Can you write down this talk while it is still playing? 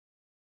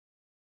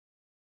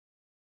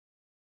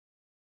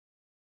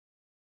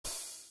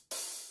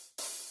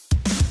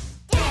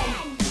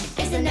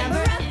There's a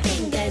number of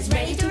fingers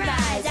ready to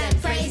rise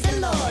and praise the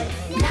Lord.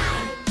 9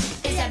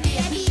 is a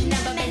VIP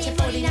number mentioned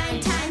 49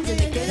 times in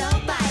the good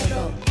old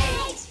Bible.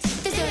 8,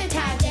 there's no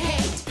time to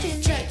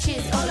hate. Church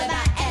is all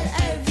about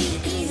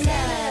L-O-V-E,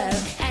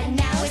 love. And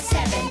now it's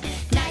 7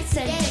 nights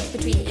and days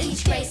between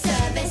each grace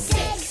service.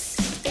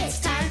 6, it's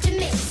time to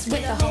mix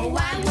with the whole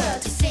wide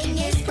world to sing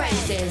his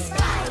praises.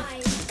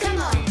 5, come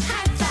on,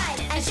 high five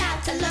and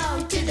shout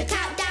along to the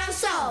countdown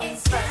song.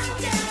 It's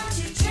countdown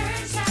to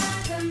church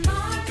time, come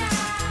on now.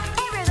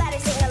 Everybody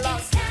sing along.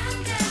 It's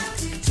countdown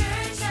to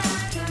church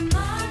time, come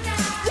on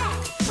now. Yeah,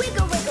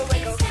 wiggle, wiggle,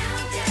 wiggle. It's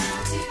countdown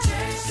to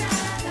church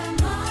time,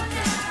 come on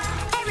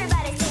now.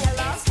 Everybody sing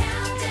along. It's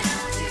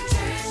countdown to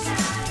church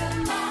time,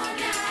 come on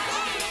now.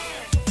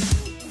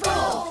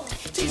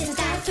 4, Jesus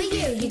died for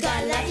you. You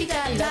gotta love, you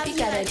gotta love, you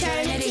gotta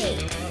eternity.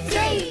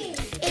 3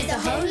 is the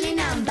holy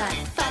number.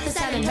 Father,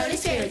 Son, and Holy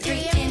Spirit,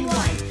 3 in 1.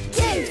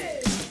 2,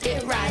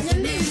 it rise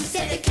and move,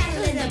 set the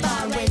cattle in the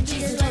barn when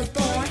Jesus was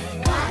born.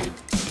 1,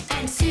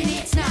 and soon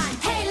it's 9.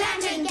 Hey,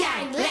 Lantern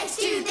Gang, let's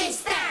do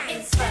this thing.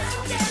 It's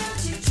countdown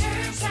to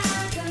church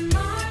time, come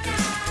on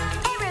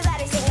now.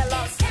 Everybody sing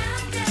along. It's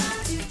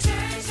countdown to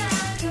church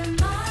time,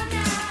 come on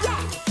now.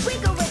 Yeah,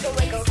 wiggle, wiggle,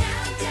 wiggle. It's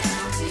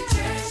countdown to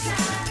church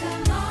time,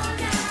 come on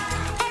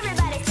now.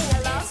 Everybody sing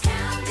along. It's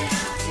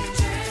countdown to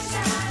church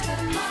time,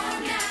 come on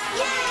now.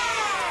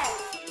 Yeah!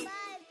 5,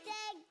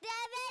 6,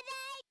 7,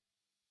 8.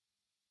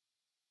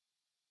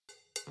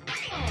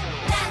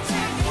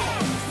 Lantern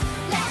Kids,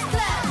 let's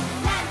blow.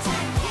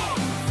 Lantern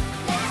Kids,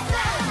 let's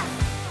blow.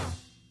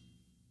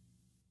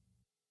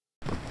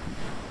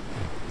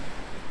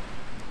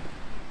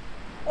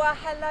 Well,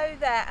 hello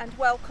there and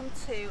welcome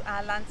to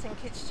our Lantern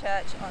Kids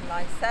Church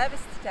online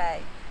service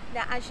today.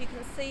 Now, as you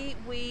can see,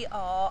 we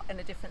are in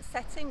a different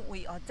setting.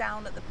 We are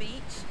down at the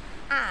beach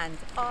and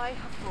I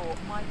have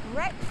brought my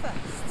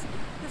breakfast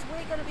because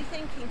we're going to be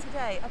thinking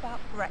today about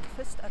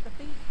breakfast at the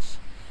beach.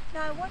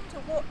 Now, I wonder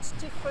what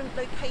different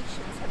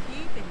locations have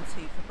you been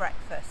to for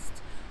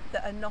breakfast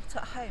that are not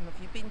at home? Have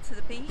you been to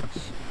the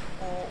beach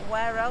or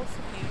where else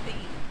have you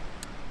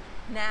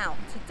been? Now,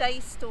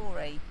 today's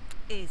story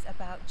is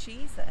about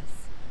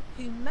Jesus,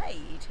 who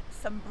made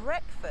some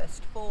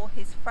breakfast for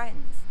his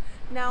friends.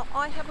 Now,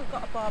 I haven't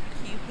got a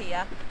barbecue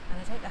here,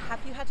 and I don't know,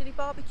 have you had any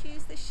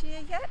barbecues this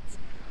year yet?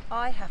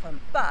 I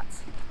haven't, but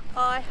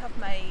I have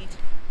made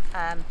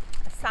a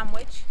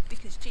sandwich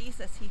because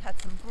Jesus, he had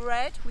some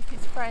bread with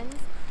his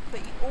friends, but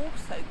he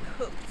also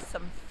cooked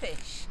some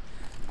fish.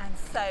 And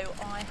so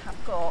I have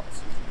got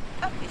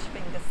a fish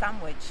finger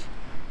sandwich.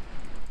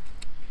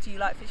 Do you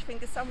like fish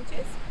finger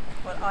sandwiches?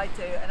 Well, I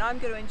do, and I'm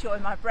going to enjoy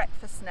my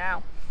breakfast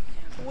now.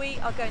 We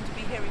are going to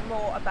be hearing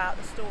more about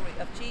the story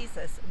of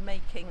Jesus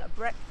making a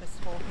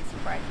breakfast for his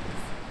friends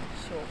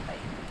shortly,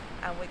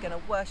 and we're going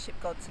to worship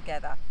God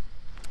together.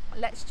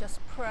 Let's just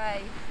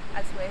pray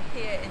as we're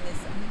here in this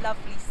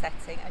lovely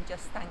setting and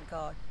just thank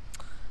God.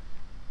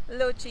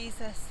 Lord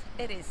Jesus,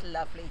 it is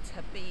lovely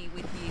to be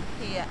with you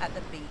here at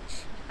the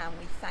beach, and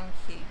we thank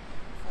you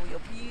for your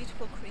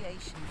beautiful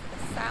creation, for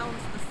the sounds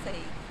of the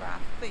sea, for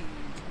our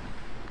food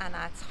and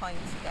our time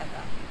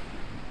together.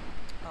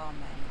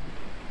 Amen.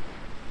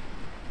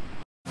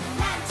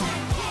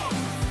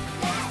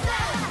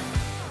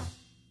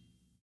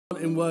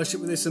 In worship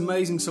with this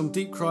amazing song,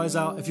 Deep Cries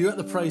Out. If you're at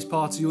the praise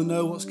party, you'll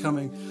know what's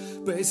coming.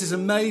 But it's this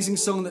amazing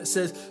song that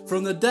says,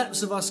 from the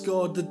depths of us,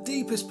 God, the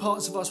deepest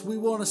parts of us, we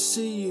want to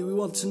see you, we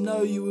want to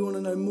know you, we want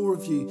to know more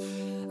of you.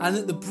 And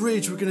at the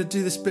bridge, we're going to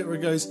do this bit where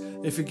it goes,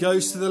 if it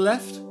goes to the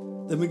left,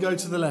 then we go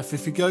to the left.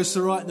 If it goes to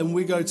the right, then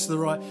we go to the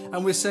right.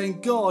 And we're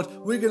saying, God,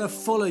 we're going to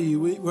follow you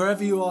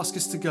wherever you ask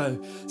us to go.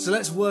 So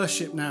let's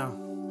worship now.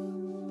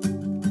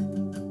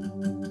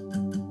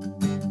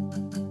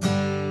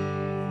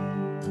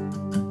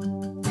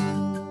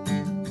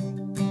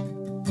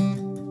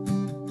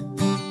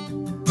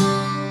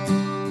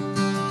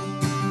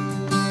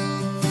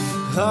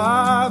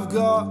 I've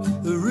got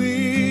the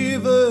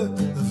river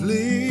of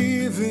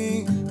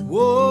living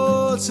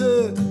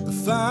water, a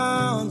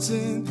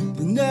fountain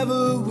that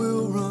never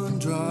will run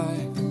dry.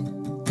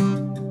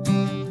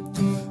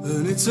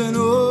 And it's an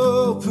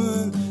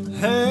open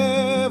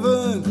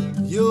heaven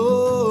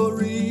you're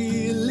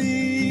releasing.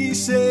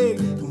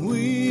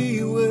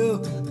 We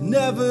will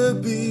never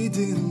be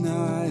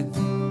denied.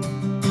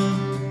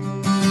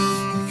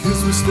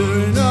 Because we're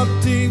stirring up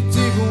deep,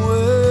 deep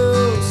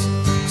wells,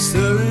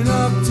 stirring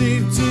up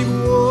deep, deep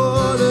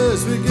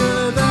waters. We're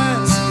gonna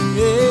dance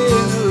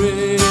in the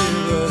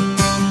river,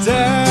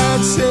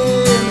 dance in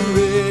the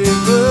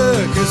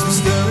river. Cause we're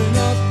stirring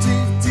up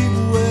deep, deep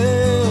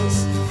wells,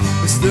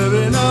 we're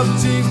stirring up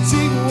deep,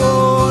 deep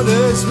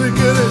waters. We're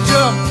gonna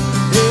jump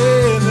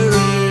in the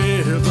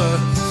river,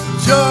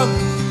 jump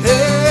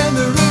in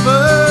the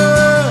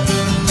river.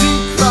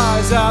 Deep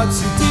cries out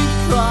to, deep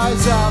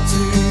cries out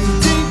to,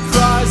 deep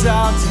cries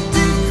out to,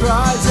 deep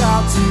cries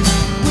out to.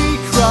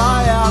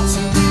 Cry out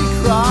to, we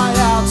cry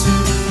out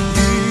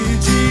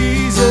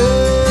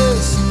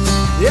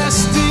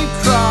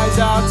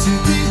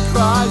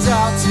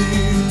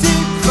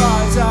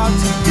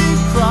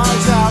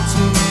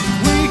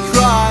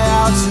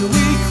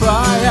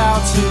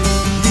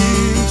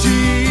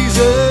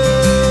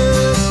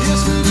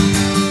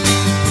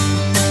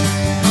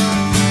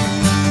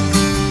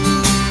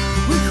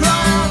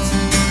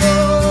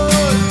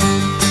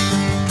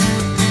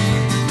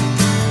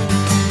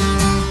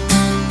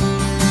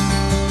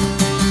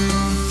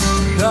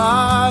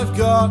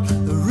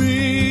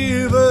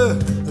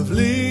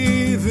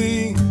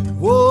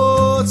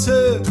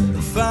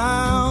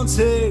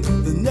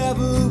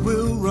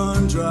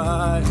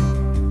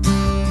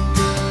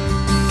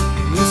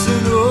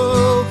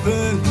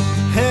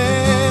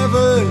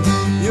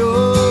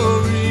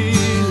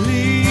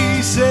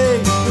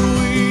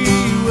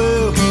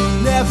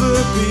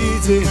never be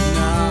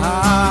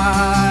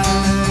denied.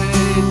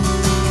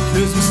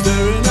 'Cause we're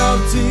stirring up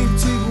deep,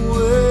 deep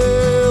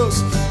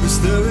wells. We're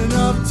stirring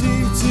up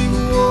deep, deep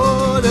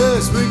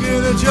waters. We're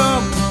gonna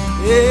jump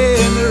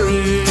in the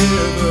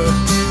river.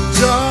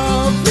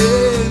 Jump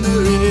in the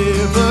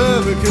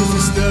river. Because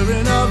we're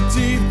stirring up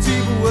deep,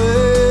 deep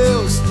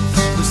wells.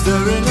 We're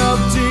stirring up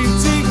deep,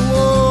 deep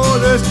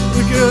waters.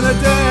 We're gonna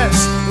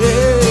dance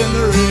in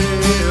the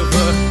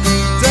river.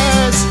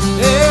 Dance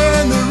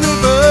in the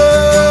river.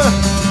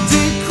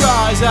 Deep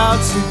cries out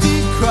to,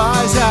 deep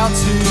cries out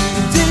to,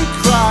 deep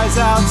cries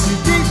out to,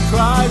 deep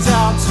cries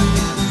out to.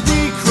 We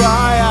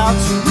cry out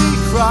to, we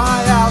cry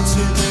out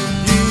to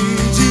you,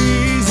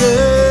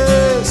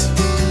 Jesus.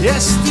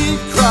 Yes, deep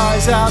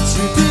cries out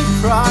to, deep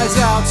cries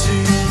out to,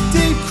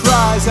 deep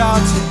cries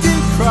out to,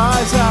 deep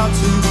cries out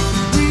to.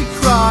 We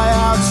cry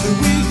out to,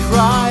 we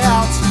cry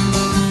out to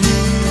you,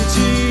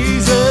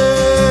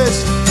 Jesus.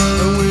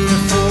 And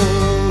we're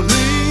falling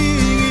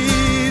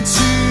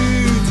into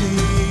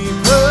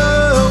deeper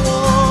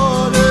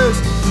waters,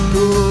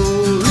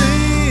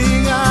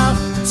 calling out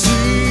to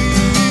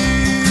you.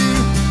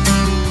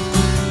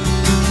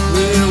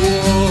 We're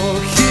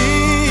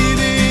walking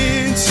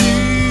into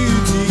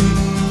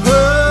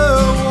deeper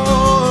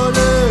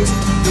waters,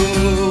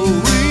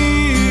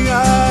 going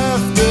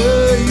after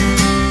you.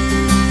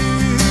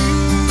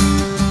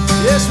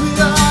 Yes, we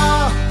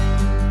are.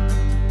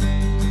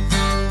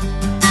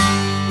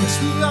 Yes,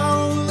 we are,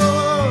 oh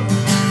Lord.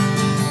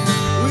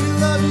 We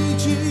love you,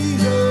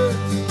 Jesus.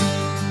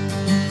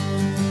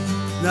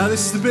 Now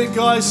this is the bit,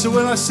 guys, so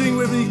when I sing,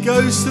 when he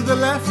goes to the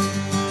left,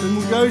 then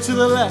we'll go to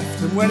the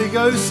left. And when he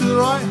goes to the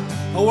right,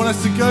 I want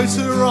us to go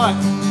to the right.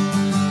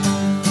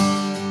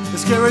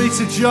 Let's get ready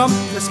to jump.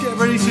 Let's get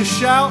ready to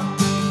shout.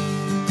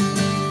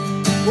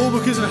 All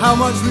because of how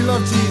much we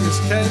love Jesus,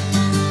 okay?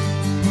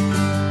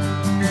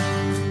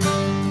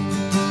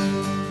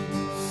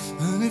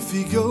 And if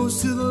he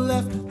goes to the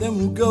left, then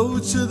we'll go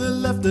to the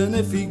left. And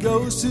if he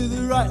goes to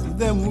the right,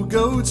 then we'll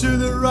go to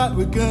the right.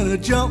 We're gonna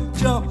jump,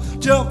 jump,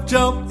 jump,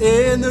 jump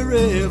in the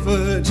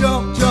river.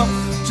 Jump, jump,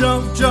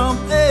 jump, jump,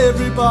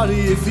 everybody.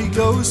 If he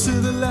goes to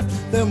the left,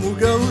 then we'll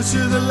go to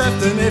the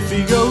left. And if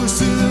he goes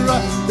to the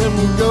right, then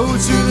we'll go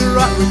to the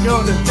right. We're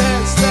gonna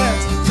dance,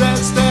 dance,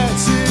 dance,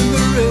 dance in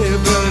the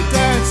river.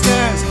 Dance,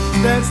 dance,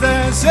 dance,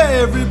 dance,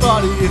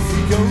 everybody. If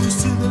he goes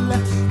to the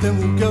left, then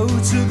we'll go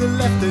to the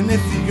left. And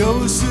if he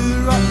goes to the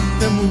right,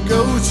 then we'll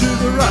go to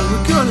the right.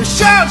 We're gonna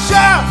shout,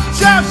 shout,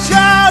 shout,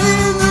 shout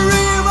in the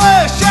river.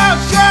 Shout,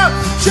 shout,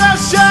 shout,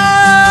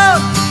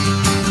 shout.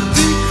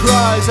 Deep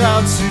cries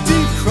out to,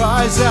 deep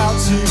cries out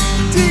to,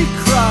 deep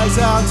cries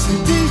out to,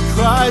 deep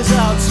cries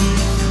out to.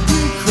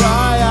 We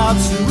cry out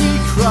to, we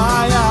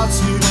cry out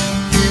to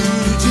you,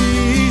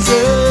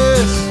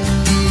 Jesus.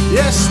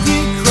 Yes,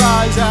 deep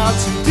cries out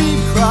to, deep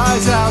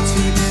cries out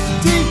to,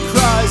 deep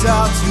cries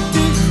out to,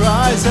 deep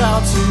cries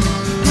out to.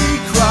 We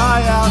cry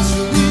out to,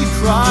 we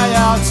cry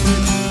out to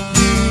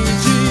you,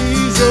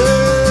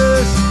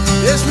 Jesus.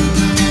 Yes, we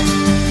do.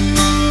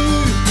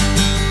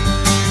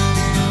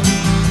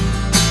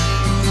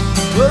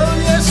 Oh,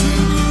 yes, we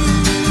do.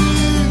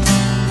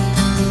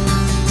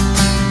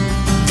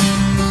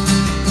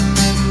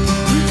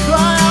 We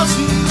cry out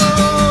to you,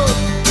 Lord.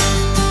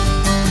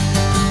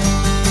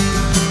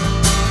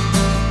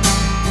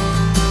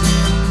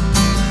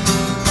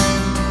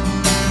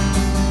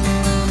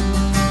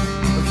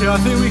 Okay, I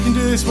think we can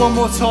do this one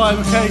more time.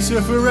 Okay, so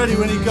if we're ready,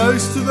 when he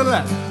goes to the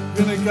left,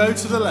 we're going to go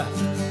to the left.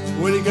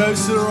 When he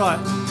goes to the right,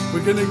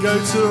 we're going to go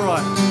to the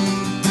right.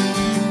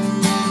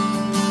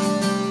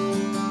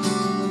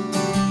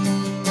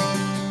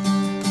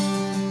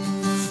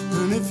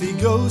 If he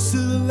goes to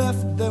the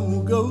left, then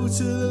we'll go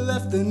to the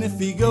left. And if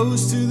he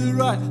goes to the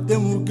right,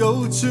 then we'll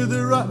go to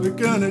the right. We're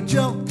gonna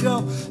jump,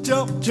 jump,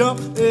 jump, jump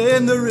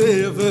in the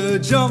river.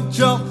 Jump,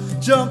 jump,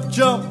 jump,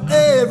 jump,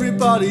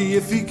 everybody.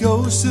 If he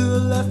goes to the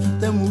left,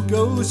 then we'll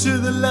go to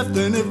the left.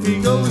 And if he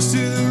goes to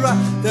the right,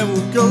 then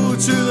we'll go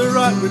to the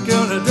right. We're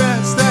gonna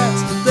dance,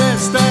 dance,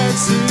 dance,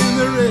 dance in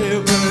the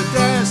river.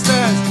 Dance,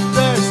 dance,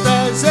 dance,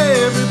 dance,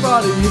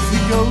 everybody. If he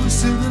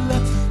goes to the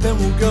left, then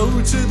we'll go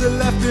to the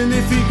left. And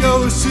if he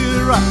goes to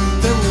the right,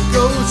 then we'll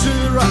go to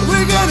the right.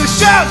 We're gonna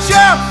shout,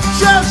 shout,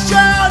 shout,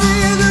 shout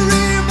in the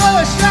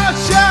river. Shout,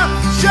 shout,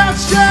 shout,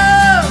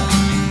 shout.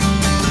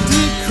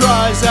 Deep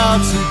cries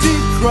out to,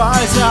 deep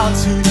cries out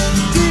to,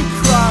 deep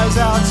cries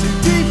out to,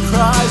 deep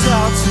cries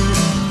out to.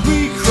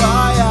 We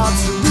cry out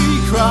to, we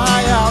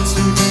cry out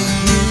to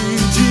you,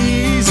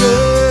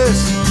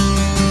 Jesus.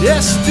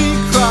 Yes, deep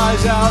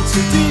cries out to,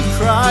 deep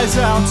cries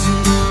out to,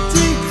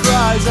 deep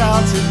cries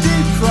out to,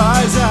 deep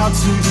cries out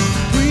to.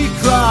 We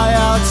cry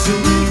out to,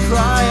 we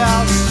cry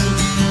out to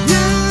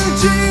you,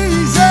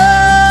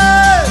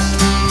 Jesus.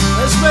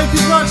 Let's make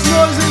as much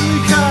noise as we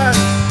can.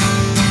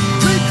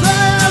 We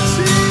cry out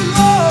to you,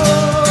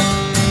 Lord.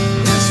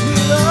 Yes, we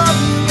love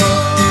you,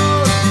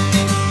 Lord.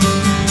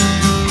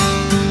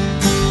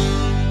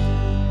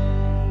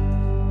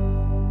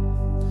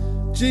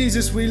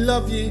 Jesus, Jesus, we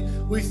love you.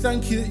 We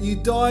thank you that you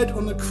died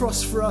on the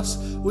cross for us.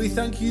 We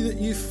thank you that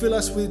you fill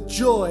us with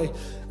joy,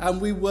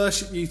 and we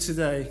worship you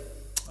today.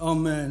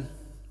 Amen.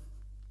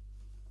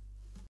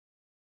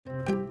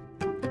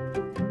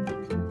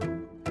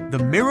 The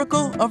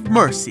Miracle of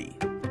Mercy,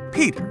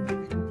 Peter.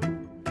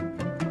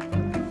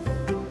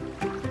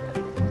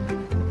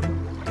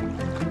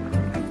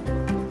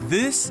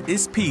 This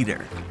is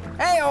Peter.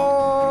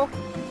 Hey-o!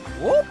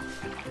 Whoop!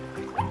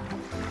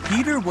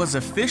 Peter was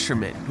a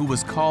fisherman who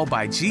was called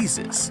by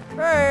Jesus.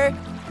 Hey!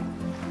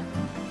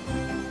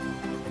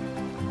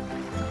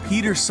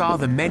 Peter saw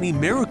the many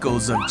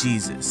miracles of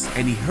Jesus,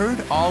 and he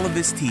heard all of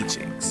his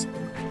teachings.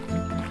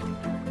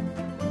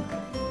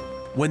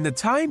 When the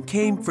time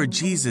came for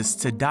Jesus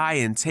to die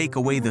and take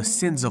away the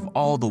sins of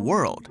all the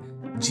world,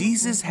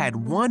 Jesus had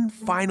one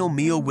final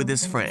meal with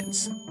his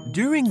friends.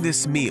 During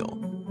this meal,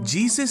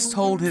 Jesus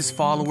told his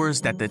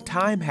followers that the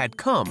time had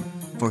come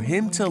for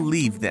him to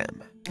leave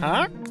them.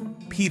 Huh?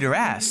 Peter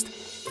asked,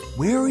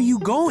 "Where are you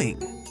going?"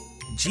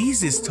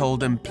 Jesus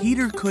told him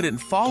Peter couldn't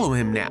follow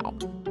him now,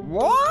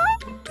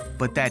 What?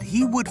 but that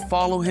he would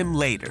follow him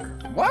later.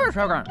 Wait a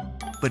second.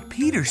 But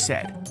Peter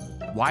said,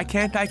 "Why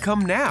can't I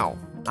come now?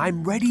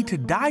 I'm ready to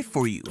die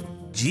for you."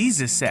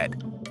 Jesus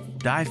said,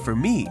 "Die for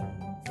me?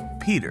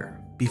 Peter,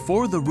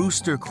 before the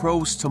rooster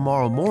crows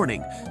tomorrow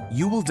morning,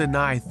 you will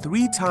deny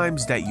 3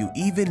 times that you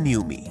even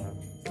knew me."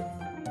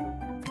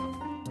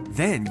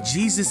 Then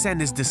Jesus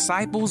and his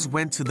disciples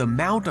went to the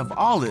Mount of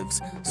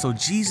Olives so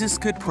Jesus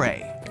could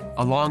pray.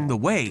 Along the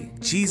way,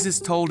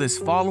 Jesus told his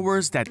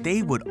followers that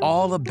they would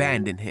all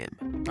abandon him.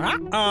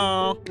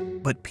 Uh-oh.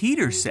 But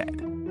Peter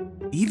said,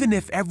 "Even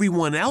if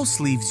everyone else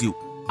leaves you,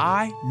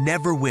 I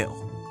never will."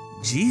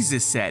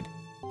 Jesus said,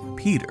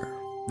 "Peter,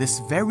 this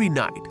very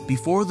night,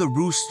 before the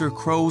rooster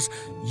crows,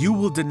 you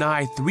will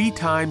deny 3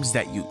 times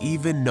that you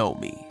even know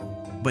me."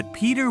 But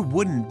Peter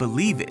wouldn't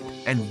believe it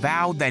and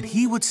vowed that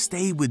he would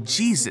stay with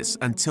Jesus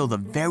until the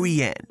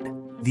very end.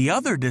 The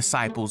other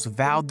disciples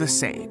vowed the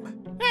same.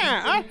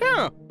 Yeah, I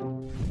hear.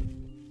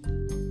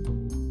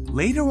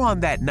 Later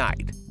on that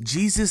night,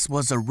 Jesus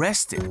was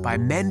arrested by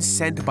men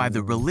sent by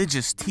the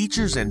religious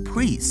teachers and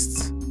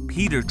priests.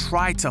 Peter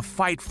tried to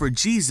fight for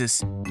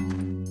Jesus,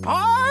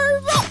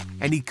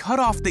 and he cut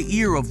off the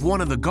ear of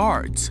one of the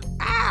guards.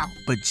 Ow!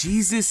 But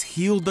Jesus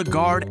healed the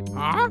guard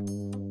Huh?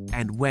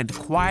 and went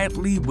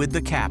quietly with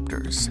the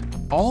captors.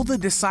 All the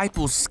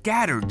disciples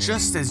scattered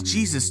just as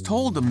Jesus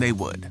told them they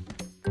would.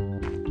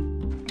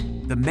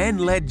 The men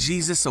led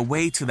Jesus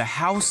away to the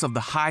house of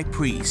the high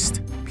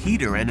priest.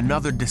 Peter and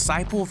another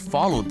disciple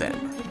followed them.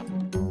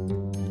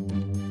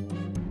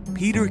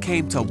 Peter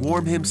came to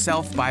warm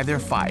himself by their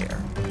fire.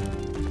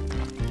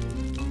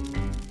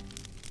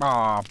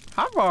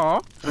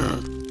 Hello.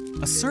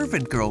 A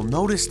servant girl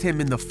noticed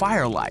him in the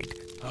firelight.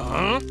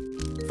 Huh?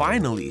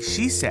 Finally,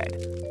 she said,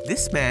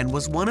 "This man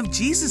was one of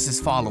Jesus'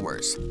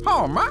 followers."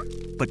 Oh, ma?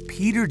 But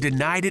Peter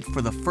denied it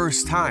for the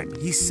first time.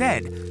 He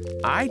said,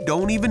 "I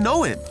don't even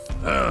know him."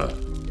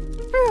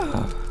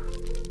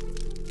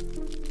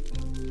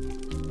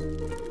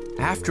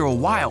 After a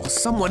while,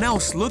 someone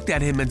else looked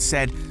at him and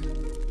said,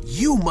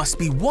 "You must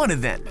be one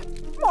of them."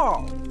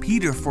 Oh.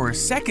 Peter, for a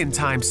second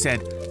time, said,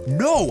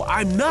 "No,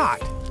 I'm not."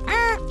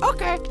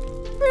 Okay.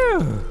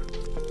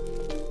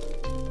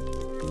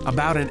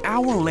 About an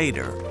hour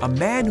later, a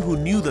man who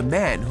knew the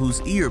man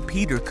whose ear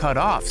Peter cut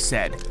off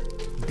said,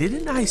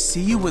 "Didn't I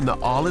see you in the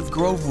olive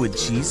grove with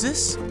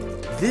Jesus?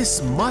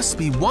 This must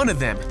be one of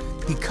them.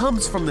 He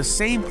comes from the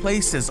same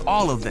place as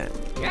all of them."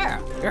 Yeah,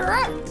 you're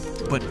right.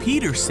 But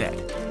Peter said,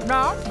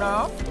 No.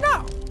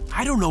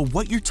 "I don't know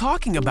what you're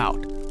talking about."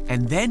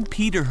 And then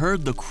Peter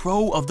heard the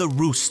crow of the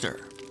rooster.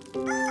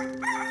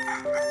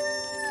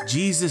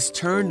 Jesus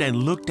turned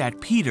and looked at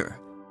Peter.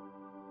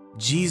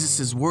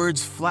 Jesus'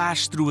 words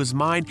flashed through his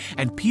mind,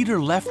 and Peter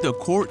left the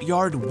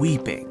courtyard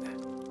weeping.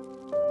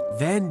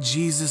 Then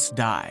Jesus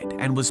died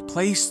and was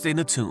placed in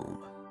a tomb.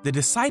 The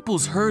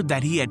disciples heard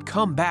that he had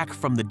come back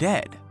from the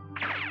dead.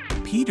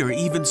 Peter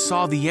even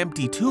saw the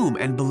empty tomb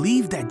and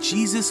believed that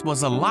Jesus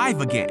was alive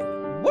again.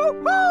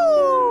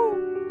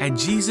 Woohoo! And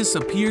Jesus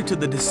appeared to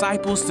the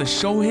disciples to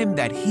show him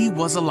that he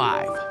was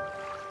alive.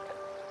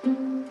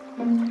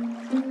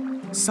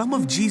 Some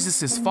of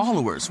Jesus'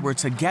 followers were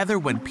together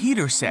when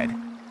Peter said,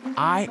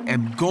 "I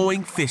am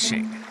going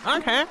fishing."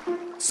 Okay.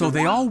 So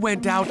they all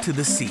went out to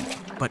the sea,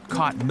 but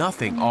caught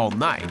nothing all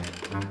night.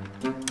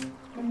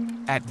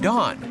 At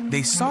dawn,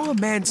 they saw a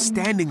man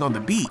standing on the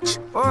beach.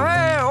 Oh,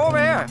 hey, over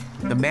here.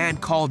 The man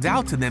called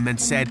out to them and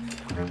said,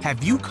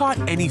 "Have you caught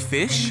any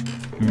fish?"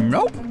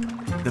 Nope.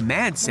 The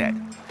man said,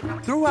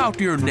 "Throw out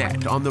your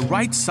net on the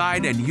right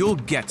side and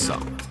you'll get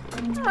some."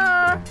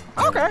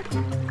 Okay.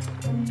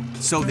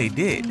 So they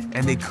did,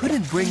 and they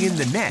couldn't bring in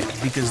the net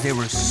because there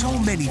were so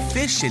many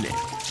fish in it.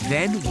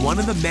 Then one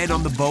of the men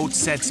on the boat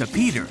said to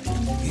Peter,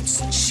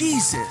 "It's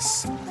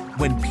Jesus."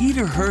 When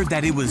Peter heard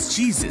that it was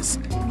Jesus,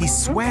 he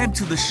swam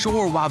to the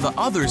shore while the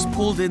others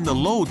pulled in the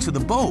load to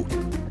the boat.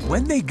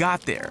 When they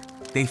got there,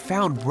 they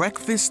found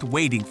breakfast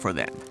waiting for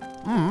them.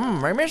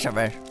 I miss a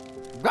fish.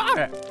 Got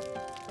it.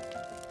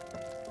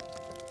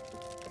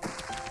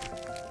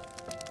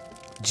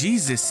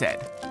 Jesus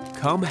said,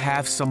 "Come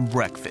have some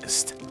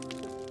breakfast."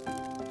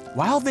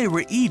 While they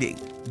were eating,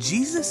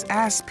 Jesus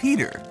asked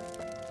Peter,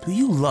 "Do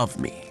you love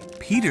me?"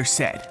 Peter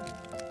said,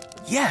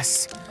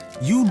 "Yes,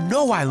 you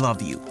know I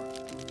love you."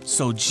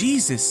 So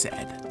Jesus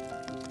said,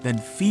 "Then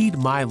feed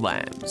my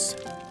lambs."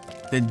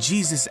 Then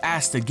Jesus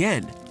asked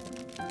again,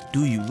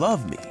 "Do you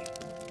love me?"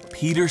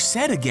 Peter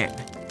said again,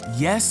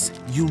 "Yes,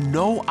 you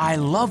know I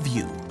love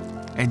you."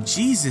 And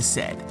Jesus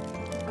said,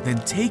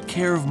 "Then take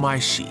care of my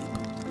sheep."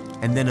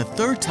 And then a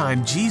third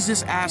time,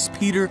 Jesus asked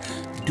Peter,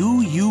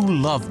 "Do you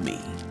love me?"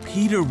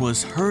 Peter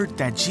was hurt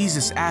that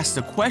Jesus asked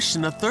the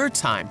question a third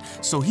time,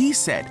 so he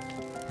said,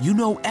 "You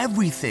know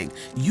everything.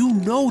 You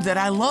know that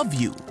I love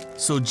you."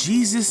 So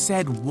Jesus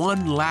said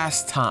one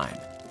last time,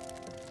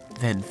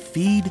 "Then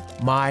feed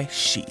my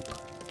sheep."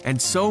 And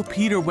so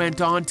Peter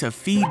went on to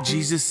feed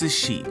Jesus'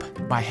 sheep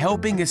by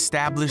helping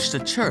establish the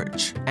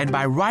church and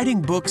by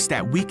writing books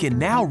that we can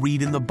now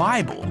read in the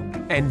Bible.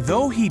 And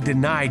though he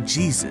denied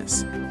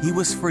Jesus, he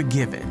was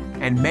forgiven,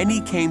 and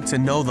many came to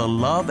know the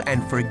love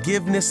and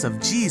forgiveness of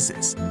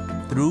Jesus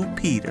through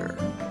Peter.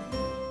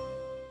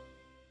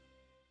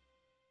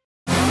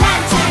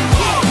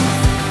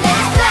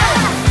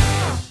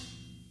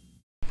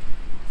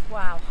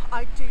 Wow,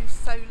 I do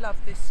so love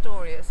this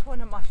story. It's one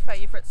of my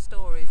favourite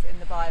stories in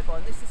the Bible,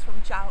 and this is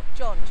from John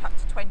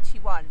chapter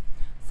 21.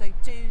 So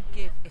do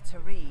give it a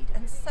read.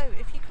 And so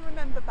if you can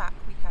remember back,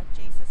 we had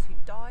Jesus who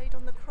died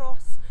on the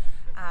cross,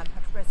 had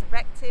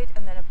resurrected,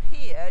 and then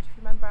appeared. If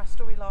you remember our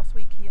story last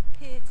week, he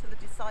appeared to the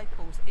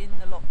disciples in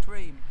the locked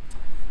room.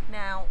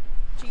 Now,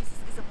 Jesus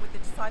isn't with the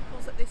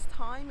disciples at this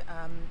time.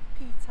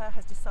 Peter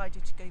has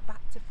decided to go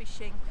back to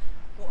fishing,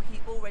 what he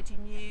already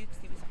knew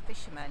because he was a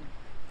fisherman.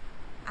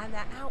 And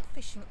they're out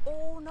fishing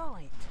all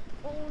night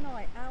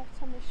out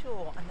on the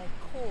shore, and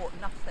they've caught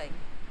nothing.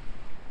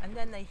 And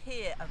then they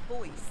hear a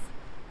voice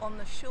on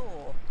the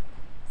shore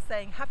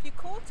saying, "Have you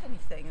caught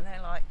anything?" And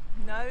they're like,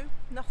 "No,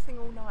 nothing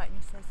all night."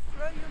 And he says,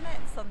 "Throw your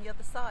nets on the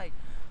other side."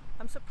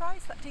 I'm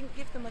surprised that didn't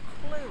give them a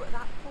clue at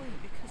that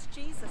point, because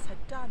Jesus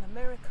had done a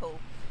miracle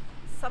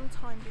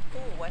sometime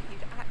before where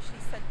he'd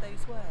actually said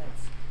those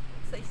words.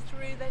 So they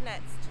threw their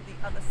nets to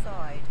the other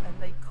side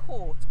and they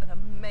caught an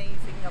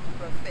amazing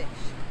number of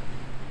fish.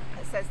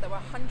 It says there were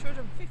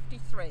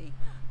 153,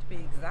 to be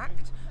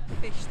exact,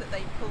 fish that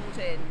they pulled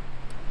in.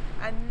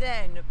 And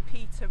then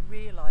Peter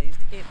realised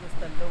it was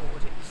the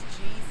Lord, it was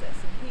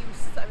Jesus, and he was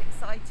so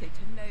excited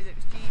to know that it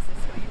was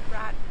Jesus, so he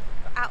ran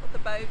out of the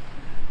boat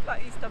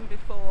like he's done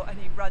before, and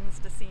he runs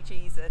to see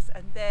Jesus,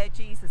 and there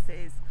Jesus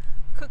is,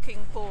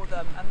 cooking for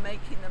them and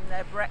making them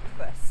their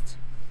breakfast.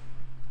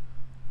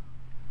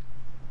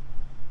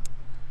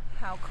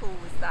 How cool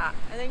was that?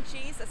 And then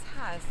Jesus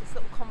has this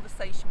little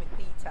conversation with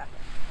Peter.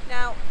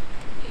 Now,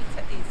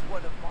 Peter is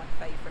one of my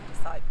favourite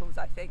disciples,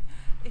 I think.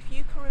 If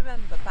you can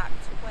remember back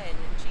to when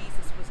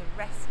Jesus was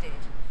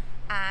arrested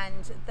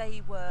and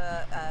they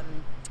were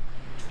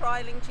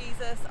trialing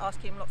Jesus,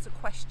 asking him lots of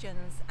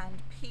questions,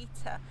 and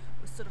Peter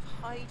was sort of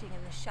hiding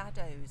in the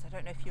shadows. I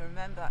don't know if you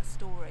remember that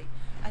story.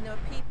 And there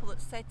were people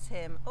that said to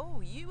him,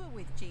 "Oh, you were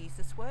with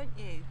Jesus, weren't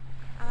you?"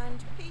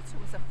 And Peter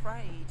was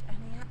afraid, and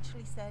he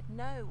actually said,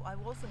 "No, I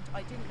wasn't.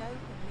 I didn't know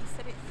him." And he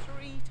said it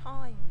 3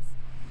 times.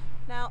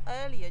 Now,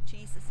 earlier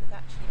Jesus had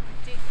actually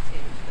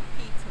predicted that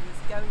Peter was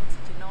going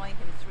to deny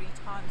him 3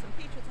 times, and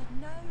Peter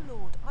said, "No,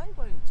 Lord, I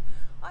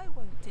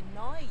won't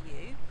deny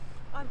you.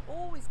 I'm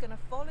always going to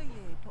follow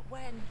you." But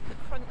when the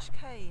crunch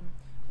came,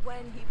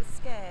 when he was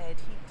scared,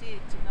 he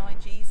did deny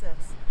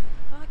Jesus.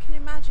 And I can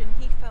imagine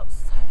he felt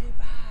so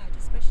bad,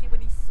 especially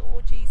when he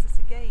saw Jesus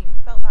again,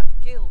 felt that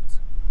guilt.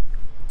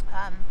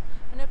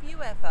 And have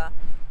you ever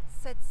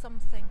said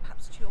something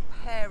perhaps to your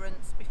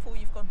parents before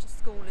you've gone to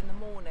school in the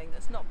morning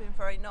that's not been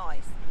very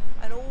nice,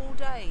 and all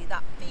day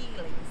that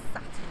feeling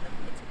sat in the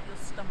pit of your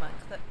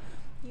stomach that,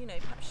 you know,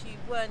 perhaps you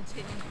weren't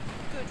in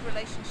good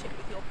relationship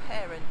with your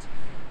parent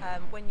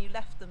when you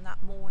left them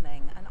that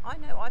morning? And I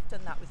know I've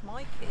done that with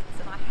my kids,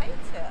 and I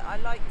hate it. I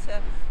like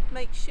to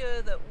make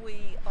sure that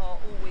we are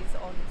always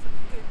on some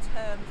good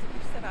terms, that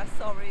we've said our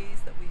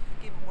sorries, that we've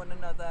forgiven one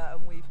another,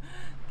 and we've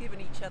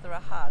given each other a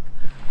hug.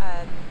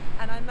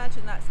 And I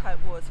imagine that's how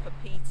it was for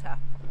Peter.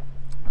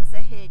 And so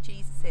here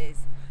Jesus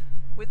is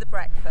with the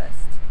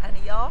breakfast, and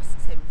he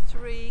asks him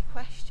 3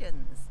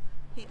 questions.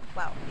 He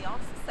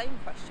asks the same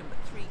question but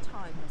 3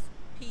 times.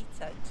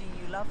 "Peter, do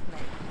you love me?"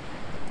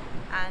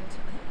 And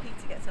I think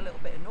Peter gets a little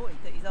bit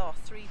annoyed that he's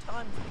asked 3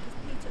 times, because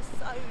Peter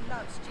so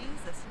loves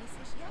Jesus, and he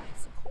says,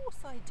 "Yes, of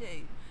course I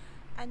do."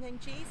 And then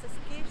Jesus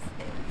gives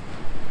him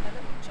a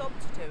little job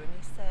to do, and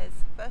he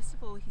says, first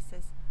of all, he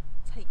says,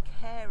 "Take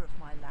care of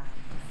my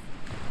lambs."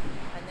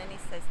 And then he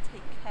says,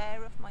 "Take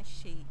care of my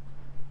sheep,"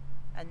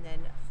 and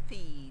then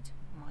 "Feed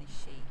my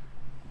sheep."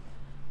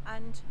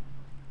 And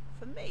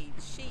for me,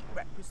 the sheep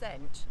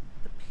represent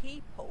the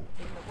people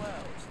in the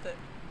world that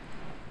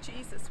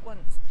Jesus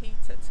wants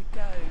Peter to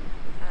go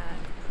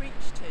and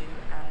preach to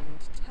and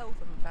tell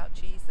them about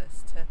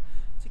Jesus,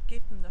 to to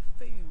give them the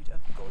food of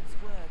God's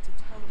word, to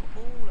tell them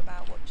all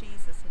about what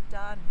Jesus had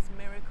done, his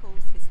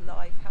miracles, his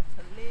life, how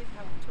to live,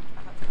 how and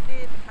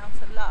how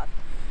to love.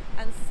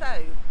 And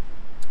so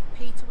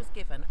Peter was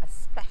given a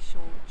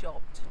special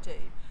job to do.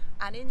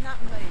 And in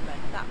that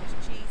moment, that was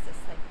Jesus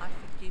saying, I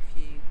forgive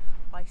you,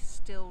 I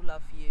still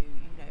love you,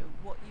 you know,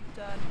 what you've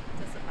done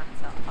doesn't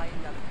matter, I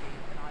love you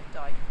and I've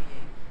died for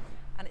you.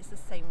 And it's the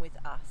same with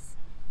us.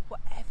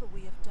 Whatever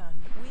we have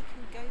done, we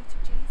can go to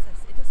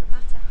Jesus. It doesn't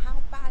matter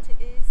how bad it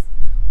is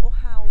or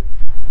how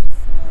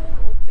small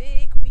or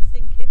big we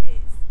think it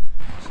is.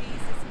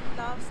 Jesus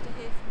loves to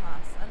hear from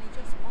us, and he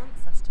just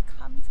wants us to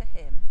come to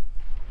him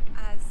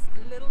as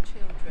little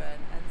children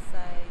and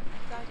say,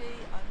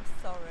 Daddy, I'm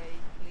sorry,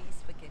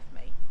 please forgive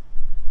me.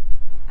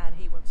 And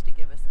he wants to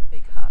give us a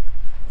big hug.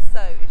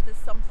 So if there's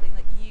something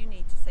that you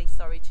need to say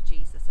sorry to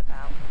Jesus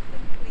about,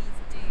 then please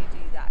do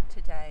that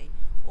today.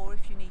 Or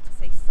if you need to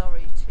say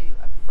sorry to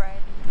a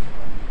friend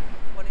or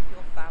one of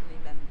your family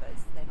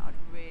members, then I'd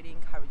really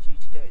encourage you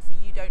to do it, so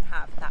you don't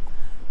have that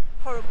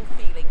horrible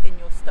feeling in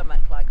your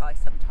stomach like I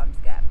sometimes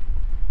get.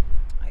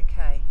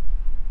 Okay.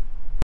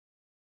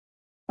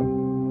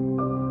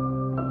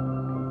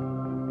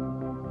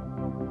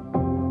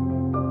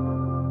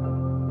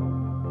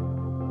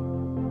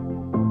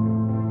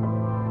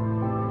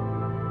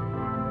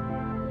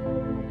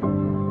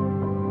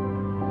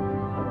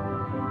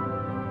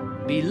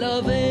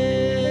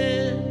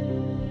 Beloved,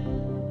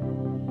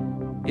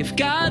 if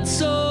God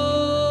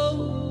so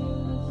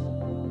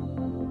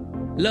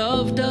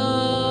loved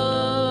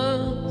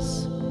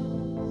us,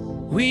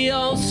 we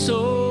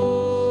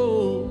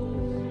also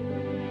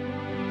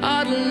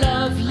ought to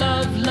love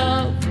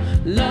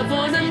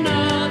one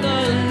another,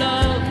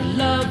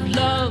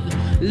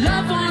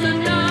 love one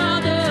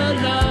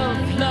another,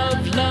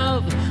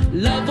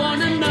 love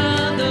one another.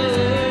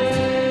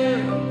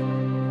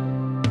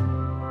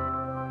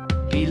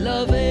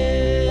 Beloved,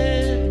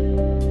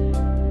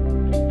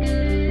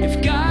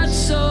 if God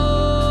so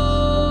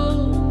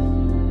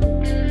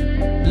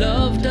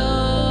loved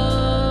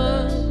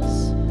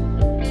us,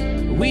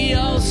 we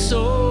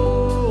also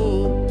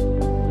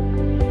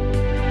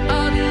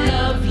ought to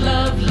love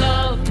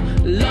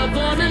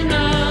one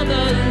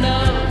another,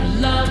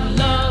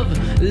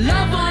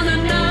 love one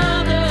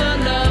another,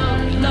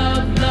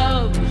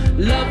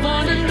 love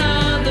one another.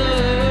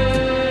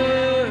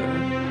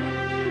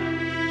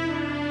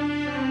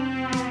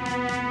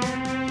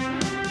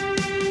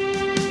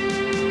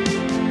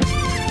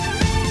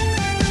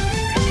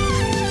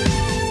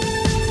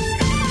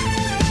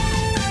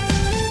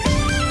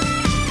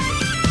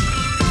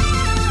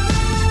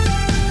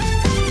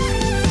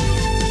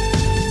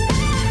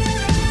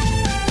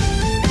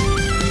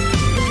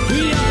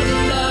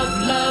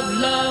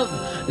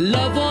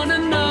 Love one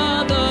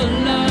another,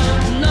 love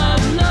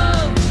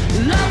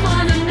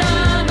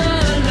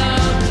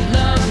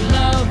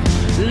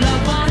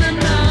one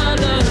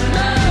another,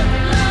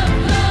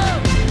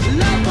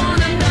 love one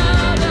another, love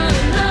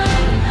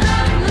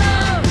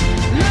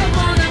one another, love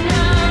one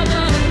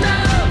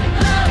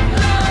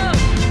another,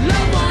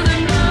 love one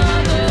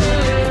another.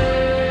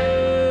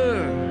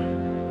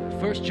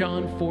 1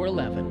 John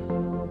 4:11.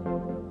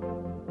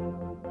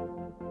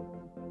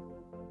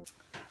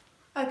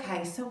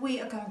 Okay, so we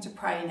are going to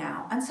pray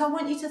now. And so I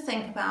want you to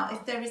think about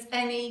if there is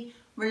any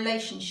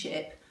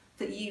relationship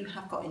that you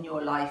have got in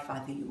your life,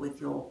 either with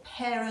your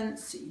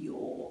parents,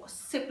 your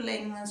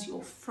siblings,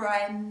 your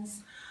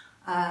friends,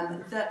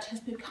 that has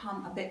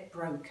become a bit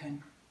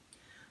broken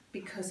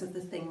because of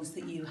the things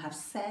that you have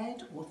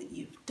said or that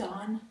you've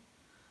done.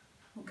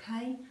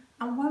 Okay?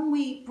 And when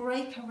we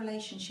break a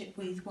relationship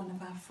with one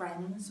of our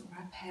friends or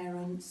our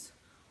parents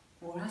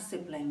or our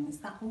siblings,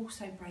 that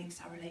also breaks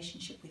our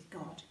relationship with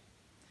God.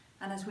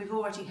 And as we've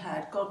already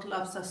heard, God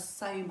loves us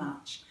so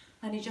much,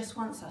 and he just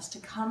wants us to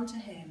come to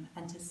him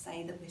and to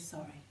say that we're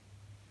sorry,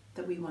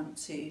 that we want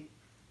to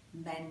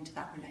mend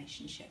that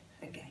relationship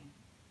again.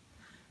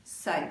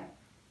 So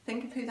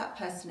think of who that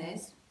person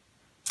is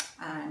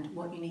and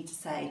what you need to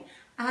say.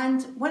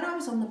 And when I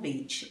was on the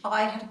beach,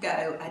 I had a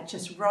go at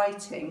just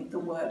writing the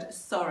word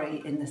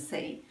sorry in the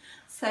sea.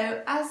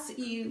 So as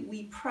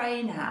we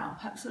pray now,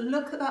 perhaps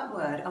look at that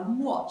word and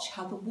watch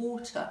how the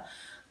water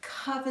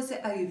covers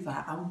it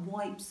over and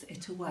wipes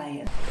it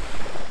away.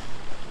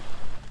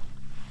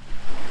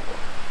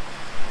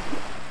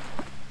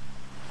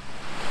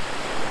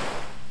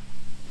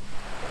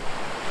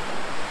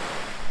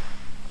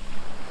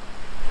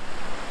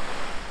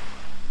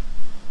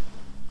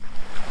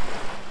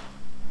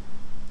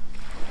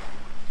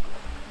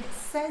 It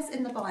says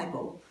in the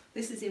Bible,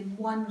 this is in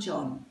 1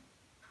 John,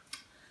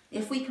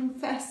 if we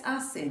confess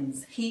our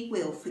sins, he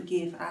will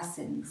forgive our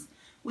sins.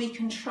 We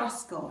can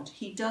trust God.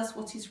 He does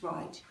what is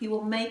right. He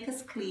will make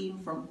us clean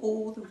from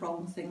all the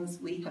wrong things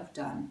we have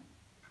done.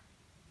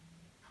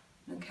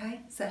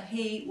 Okay, so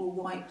he will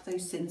wipe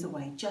those sins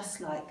away,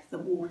 just like the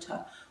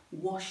water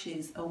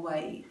washes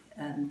away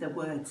the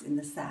words in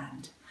the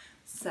sand.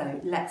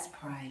 So let's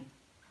pray.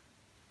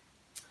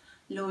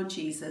 Lord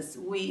Jesus,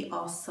 we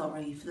are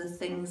sorry for the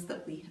things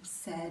that we have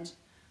said,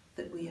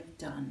 that we have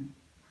done.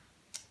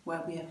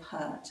 where we have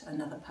hurt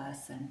another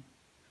person.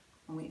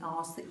 And we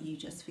ask that you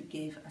just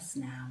forgive us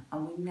now.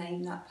 And we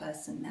name that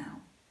person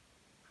now.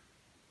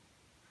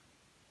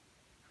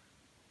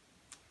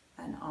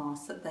 And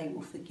ask that they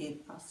will forgive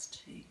us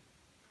too.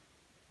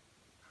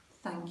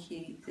 Thank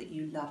you that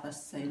you love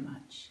us so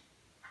much.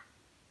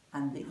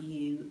 And that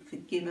you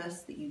forgive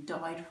us, that you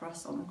died for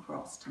us on the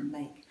cross to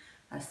make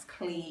us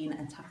clean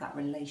and to have that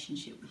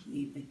relationship with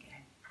you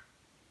again.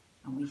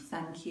 And we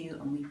thank you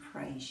and we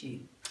praise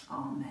you.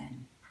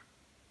 Amen.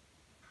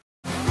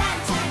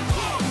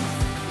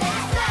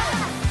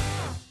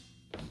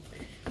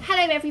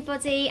 Hello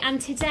everybody,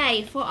 and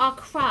today for our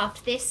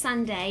craft this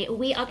Sunday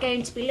we are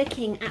going to be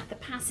looking at the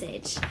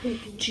passage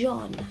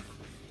John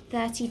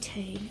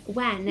 32,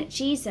 when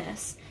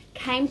Jesus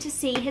came to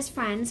see his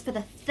friends for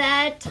the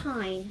third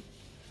time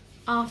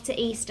after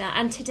Easter.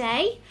 And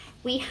today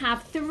we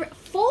have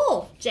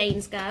 4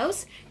 Jane's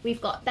girls. We've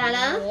got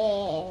Bella,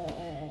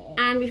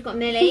 and we've got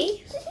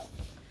Millie,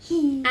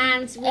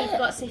 and we've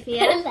got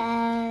Sophia,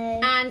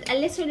 and a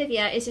little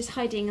Olivia is just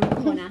hiding in the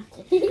corner.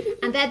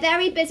 And they're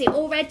very busy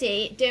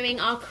already doing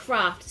our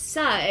craft.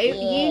 So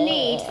you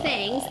need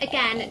things,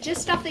 again,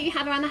 just stuff that you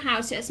have around the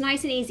house, so it's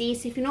nice and easy.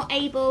 So if you're not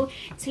able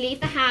to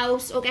leave the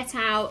house or get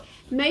out,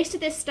 most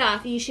of this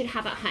stuff you should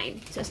have at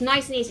home. So it's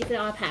nice and easy for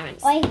our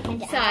parents.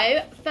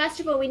 So first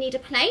of all, we need a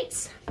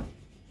plate.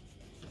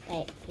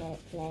 And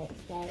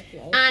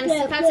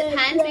some felted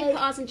pens. We put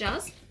ours in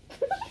jars.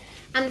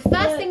 And the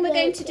first thing we're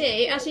going to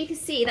do, as you can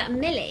see, that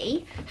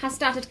Millie has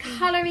started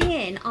colouring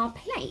in our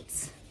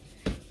plates.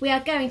 We are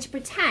going to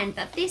pretend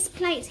that this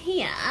plate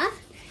here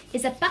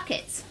is a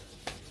bucket.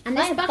 And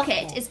this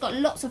bucket has got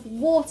lots of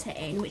water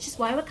in, which is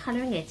why we're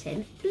colouring it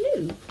in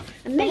blue.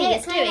 And Millie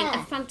is doing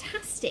a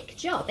fantastic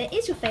job. It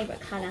is your favourite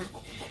colour.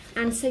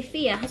 And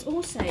Sophia has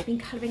also been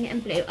colouring it in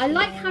blue. I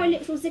like how it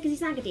looks all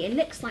ziggity-zaggedy. It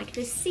looks like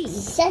this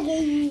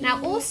seed.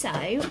 Now also,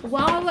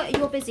 while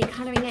you're busy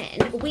colouring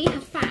in, we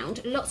have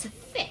found lots of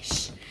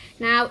fish.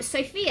 Now,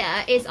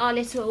 Sophia is our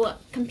little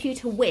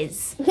computer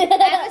whiz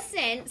ever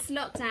since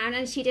lockdown,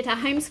 and she did her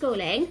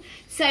homeschooling.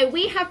 So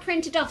we have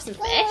printed off some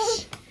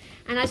fish.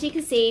 And as you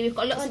can see, we've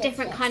got lots of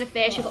different kind of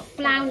fish. We've got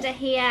flounder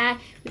here.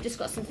 We've just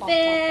got some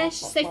fish.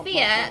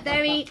 Sophia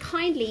very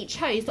kindly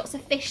chose lots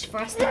of fish for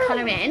us to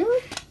colour in.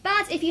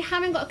 But if you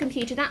haven't got a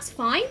computer, that's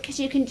fine, because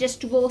you can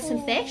just draw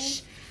some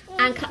fish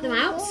and cut them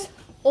out.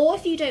 Or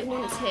if you don't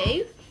want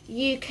to,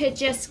 you could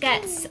just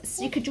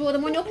draw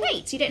them on your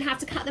plate. You don't have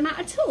to cut them out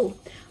at all.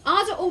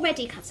 Ours are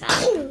already cut up,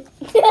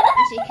 as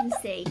you can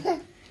see.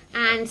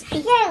 And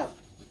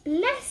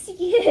bless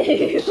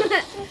you.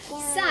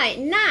 So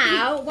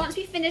now, once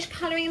we finish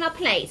colouring in our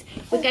plate,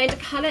 we're going to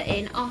colour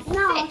in our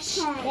fish.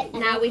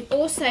 Now we've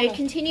also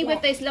continued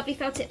with those lovely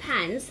felt tip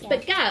pens,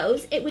 but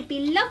girls, it would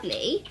be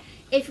lovely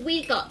if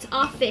we got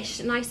our fish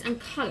nice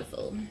and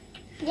colourful.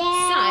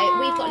 So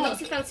we've got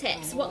lots of felt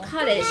tips. What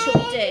colours should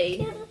we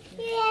do?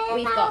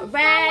 We've got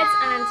red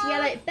and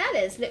yellow.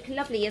 Bella's look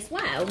lovely as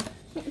well.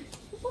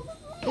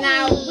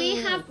 Now we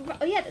have,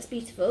 oh yeah, that's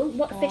beautiful.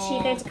 What fish are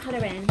you going to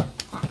colour in?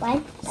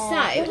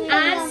 So,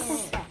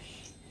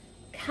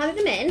 colour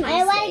them in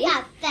nicely,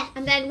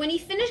 and then when you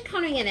finish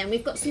colouring in,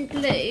 we've got some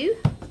glue,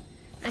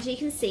 as you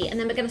can see, and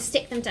then we're going to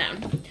stick them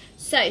down.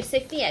 So,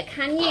 Sophia,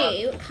 can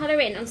you colour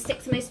in and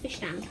stick some of those fish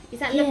down? Is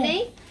that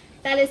lovely?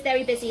 Bella's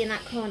very busy in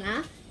that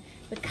corner.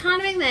 We're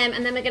colouring them,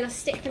 and then we're going to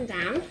stick them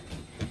down.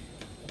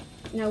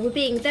 Now, we're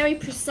being very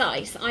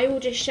precise. I will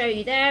just show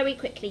you very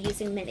quickly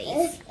using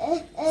Millie's.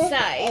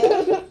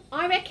 So,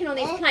 I reckon on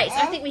these plates,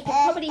 I think we could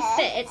probably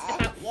fit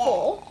about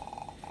 4.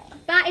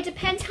 But it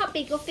depends how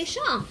big your fish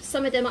are.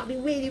 Some of them might be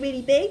really,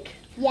 really big.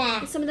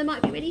 And some of them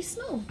might be really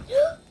small.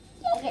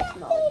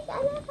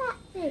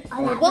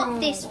 What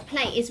this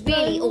plate is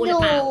really all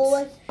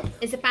about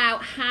is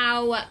about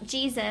how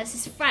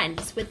Jesus'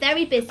 friends were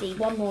very busy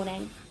one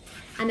morning.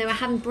 And they were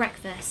having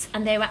breakfast.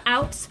 And they were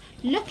out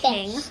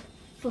looking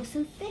for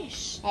some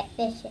fish.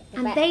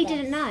 And they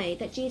didn't know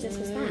that Jesus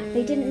was there.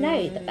 They didn't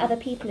know that other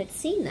people had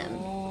seen them.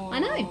 I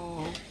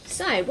know.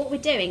 So what we're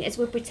doing is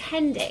we're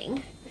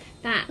pretending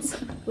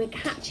that we're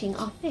catching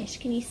our fish.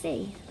 Can you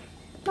see?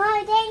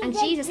 And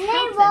Jesus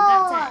helped them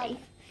that day.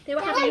 They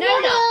were having no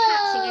luck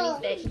catching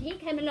any fish, and he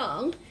came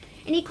along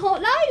and he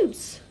caught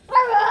loads.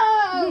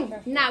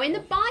 Now in the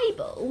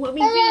Bible, when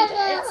we read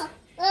it,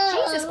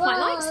 Jesus quite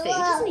likes food,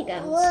 doesn't he,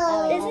 girls?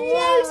 There's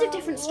loads of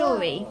different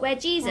stories where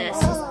Jesus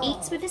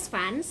eats with his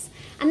friends,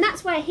 and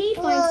that's where he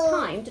finds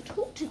time to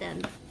talk to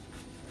them,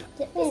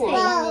 isn't he?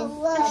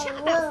 And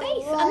chat about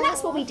faith. And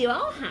that's what we do at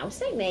our house,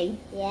 don't we?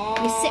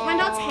 We sit around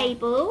our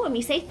table and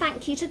we say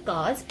thank you to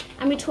God,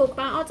 and we talk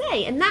about our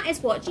day, and that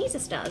is what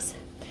Jesus does.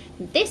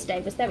 And this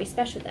day was very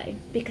special though,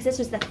 because this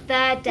was the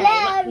 3rd day,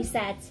 like we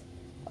said,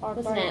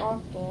 wasn't it?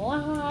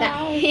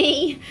 That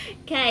he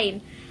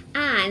came.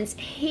 And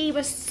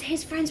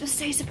his friends were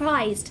so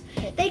surprised.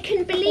 They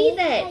couldn't believe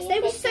it. They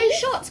were so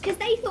shocked because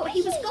they thought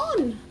he was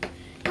gone.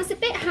 That's a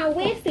bit how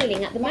we're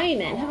feeling at the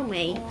moment, haven't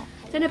we?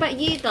 Don't know about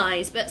you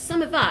guys, but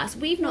some of us,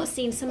 we've not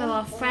seen some of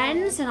our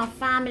friends and our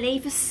family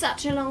for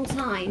such a long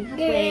time, have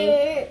we?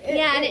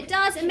 Yeah, and it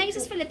makes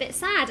us feel a bit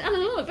sad and a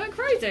little bit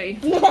crazy.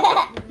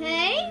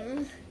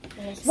 Hey?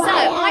 So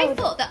I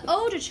thought that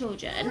older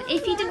children,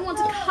 if you didn't want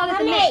to colour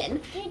them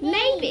in,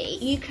 maybe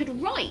you could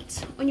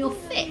write on your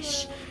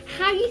fish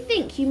how you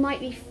think you might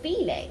be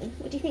feeling.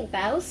 What do you think,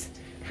 Bells?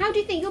 How do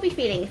you think you'll be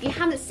feeling if you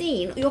haven't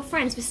seen your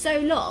friends for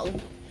so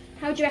long?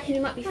 How do you reckon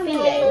you might be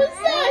feeling?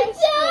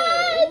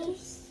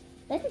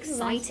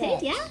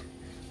 Excited, yeah?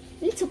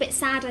 A little bit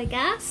sad, I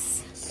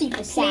guess.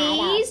 Super sad.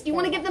 Please, do you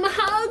want to give them a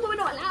hug? But we're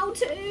not allowed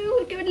to.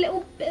 We're giving a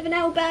little bit of an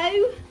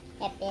elbow.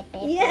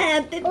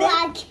 Yeah, bit. Or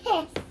a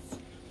kiss.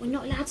 We're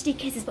not allowed to do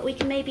kisses, but we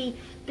can maybe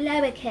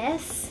blow a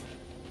kiss.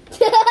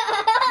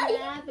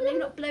 Yeah, but maybe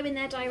not blow in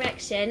their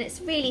direction.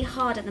 It's really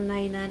hard at the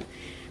moment.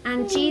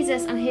 And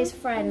Jesus and his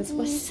friends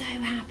were so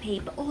happy,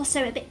 but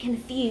also a bit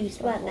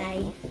confused, weren't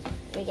they?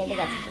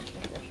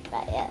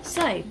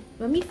 So,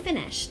 when we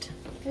finished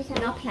with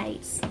our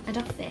plates and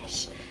our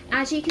fish,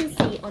 as you can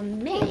see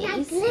on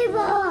Millie's, there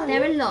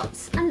are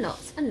lots and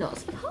lots and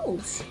lots of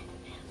holes.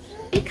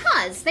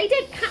 Because they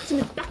don't catch them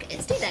with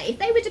buckets, do they? If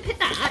they were to put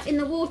that in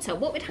the water,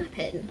 what would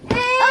happen? Yeah,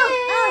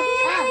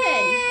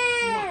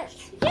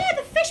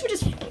 the fish would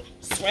just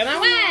swim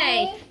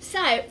away.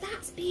 So,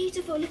 that's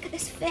beautiful. Look at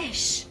this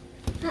fish.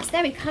 That's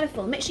very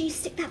colourful. Make sure you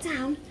stick that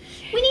down.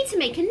 We need to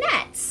make a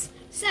net.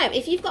 So,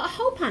 if you've got a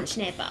hole punch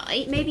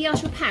nearby, maybe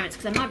ask your parents,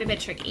 because it might be a bit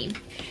tricky,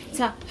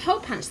 to hole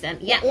punch them.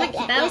 Yeah, thank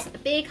you, Bells. A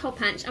big hole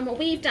punch. And what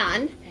we've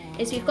done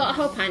is we've got a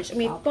hole punch and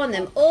we've gone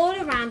them all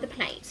around the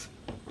plate.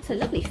 It's a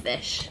lovely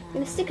fish. I'm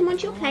going to stick them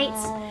onto your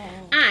plates.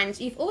 And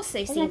you've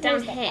also seen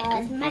down here,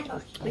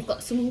 we've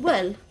got some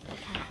wool.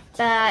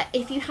 But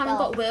if you haven't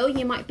got wool,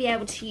 you might be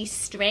able to use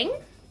string.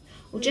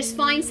 Or just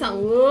find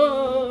some.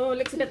 Whoa,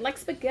 looks a bit like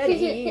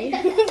spaghetti.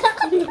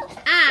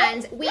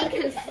 And we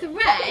can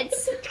thread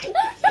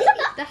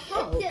the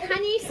hole.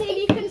 Can you see if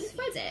you can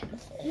thread it?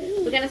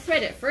 We're going to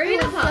thread it through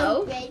the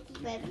hole. And it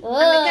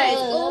goes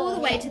all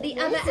the way to the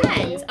other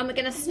end. And we're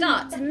going to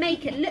start to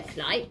make it look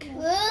like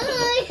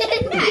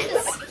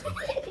nets.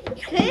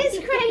 It's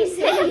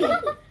crazy.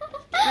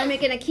 And we're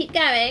going to keep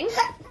going.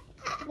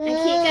 And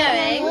keep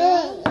going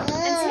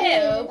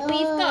until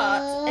we've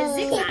got a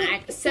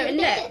zigzag, so it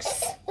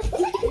looks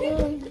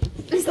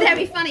it's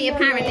very funny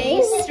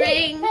apparently.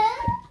 String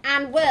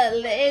and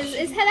wool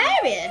is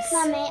hilarious.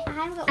 Mummy, I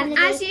haven't got And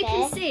one of as these you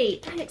can fish. see,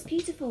 that looks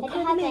beautiful. I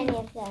don't have any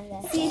of them.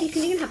 See if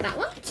you can have that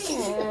one.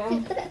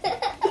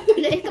 Look,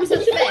 here comes the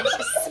fish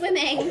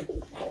swimming.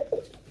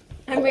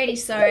 I'm really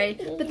sorry,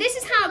 but this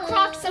is how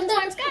craft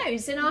sometimes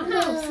goes in our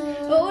house.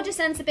 It all just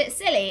ends a bit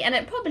silly, and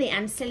it probably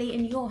ends silly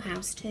in your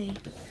house too.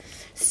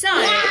 So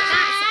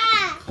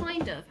that's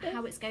kind of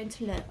how it's going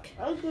to look.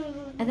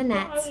 And the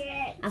net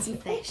and some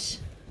fish.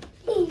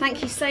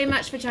 Thank you so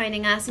much for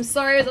joining us. I'm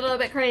sorry it was a little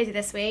bit crazy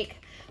this week,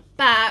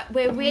 but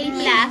we're really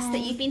blessed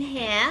that you've been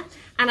here,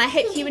 and I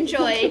hope you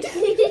enjoyed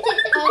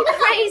our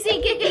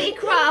crazy giggly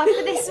craft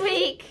for this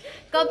week.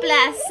 God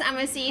bless, and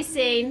we'll see you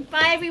soon.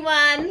 Bye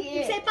everyone.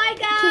 Say bye,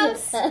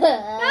 girls.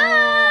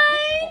 Bye.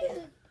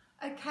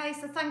 Okay,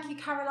 so thank you,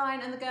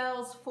 Caroline and the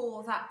girls,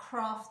 for that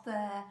craft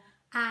there.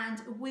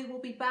 And we will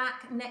be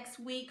back next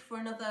week for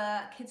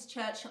another Kids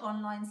Church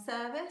online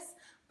service.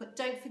 But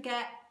don't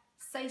forget,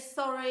 say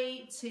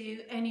sorry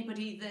to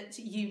anybody that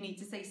you need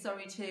to say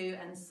sorry to,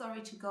 and sorry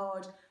to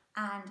God.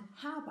 And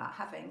how about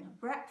having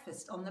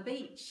breakfast on the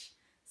beach?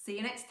 See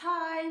you next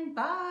time.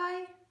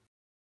 Bye.